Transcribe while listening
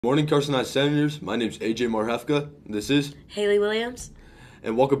Morning, Carson High Senators. My name's AJ Marhefka. This is Haley Williams.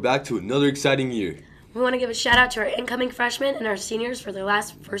 And welcome back to another exciting year. We want to give a shout out to our incoming freshmen and our seniors for their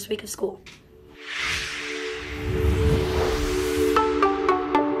first week of school.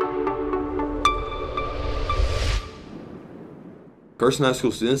 Carson High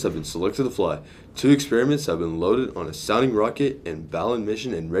School students have been selected to fly. 2 experiments have been loaded on a sounding rocket and Balin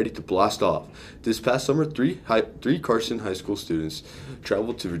mission and ready to blast off. This past summer, three Carson High School students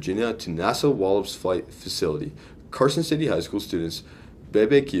traveled to Virginia to NASA Wallops Flight Facility. Carson City High School students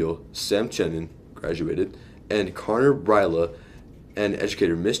Bebe Keel, Sam Chenin, graduated, and Connor Bryla and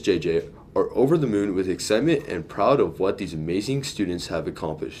educator Miss JJ are over the moon with excitement and proud of what these amazing students have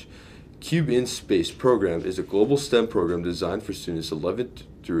accomplished. Cube in Space program is a global STEM program designed for students 11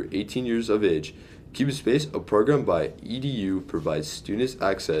 through 18 years of age. Cube in Space, a program by EDU, provides students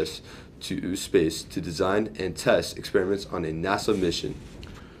access to space to design and test experiments on a NASA mission.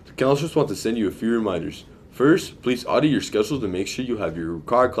 The counselors want to send you a few reminders. First, please audit your schedules to make sure you have your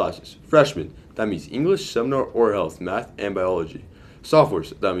required classes. Freshmen, that means English, seminar, or health, math, and biology. Sophomores,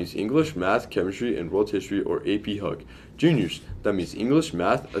 that means English, math, chemistry, and world history or AP Hug. Juniors, that means English,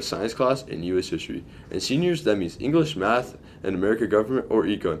 math, a science class, and U.S. history. And seniors, that means English, math, and American government or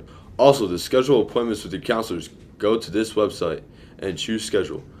econ. Also, to schedule appointments with your counselors, go to this website and choose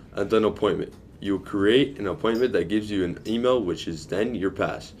schedule, and then appointment. You will create an appointment that gives you an email, which is then your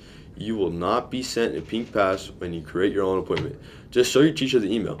pass. You will not be sent a pink pass when you create your own appointment. Just show your teacher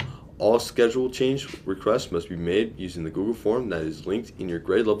the email. All schedule change requests must be made using the Google form that is linked in your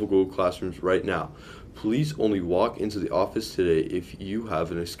grade level Google Classrooms right now. Please only walk into the office today if you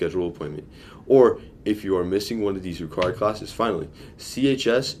have a scheduled appointment or if you are missing one of these required classes. Finally,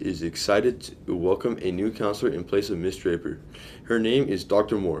 CHS is excited to welcome a new counselor in place of Miss Draper. Her name is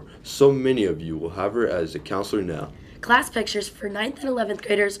Dr. Moore. So many of you will have her as a counselor now. Class pictures for 9th and 11th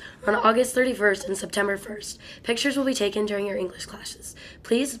graders on August 31st and September 1st. Pictures will be taken during your English classes.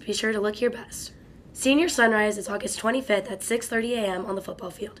 Please be sure to look your best. Senior Sunrise is August 25th at 6:30 a.m. on the football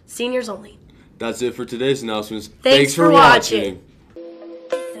field. Seniors only. That's it for today's announcements. Thanks for watching.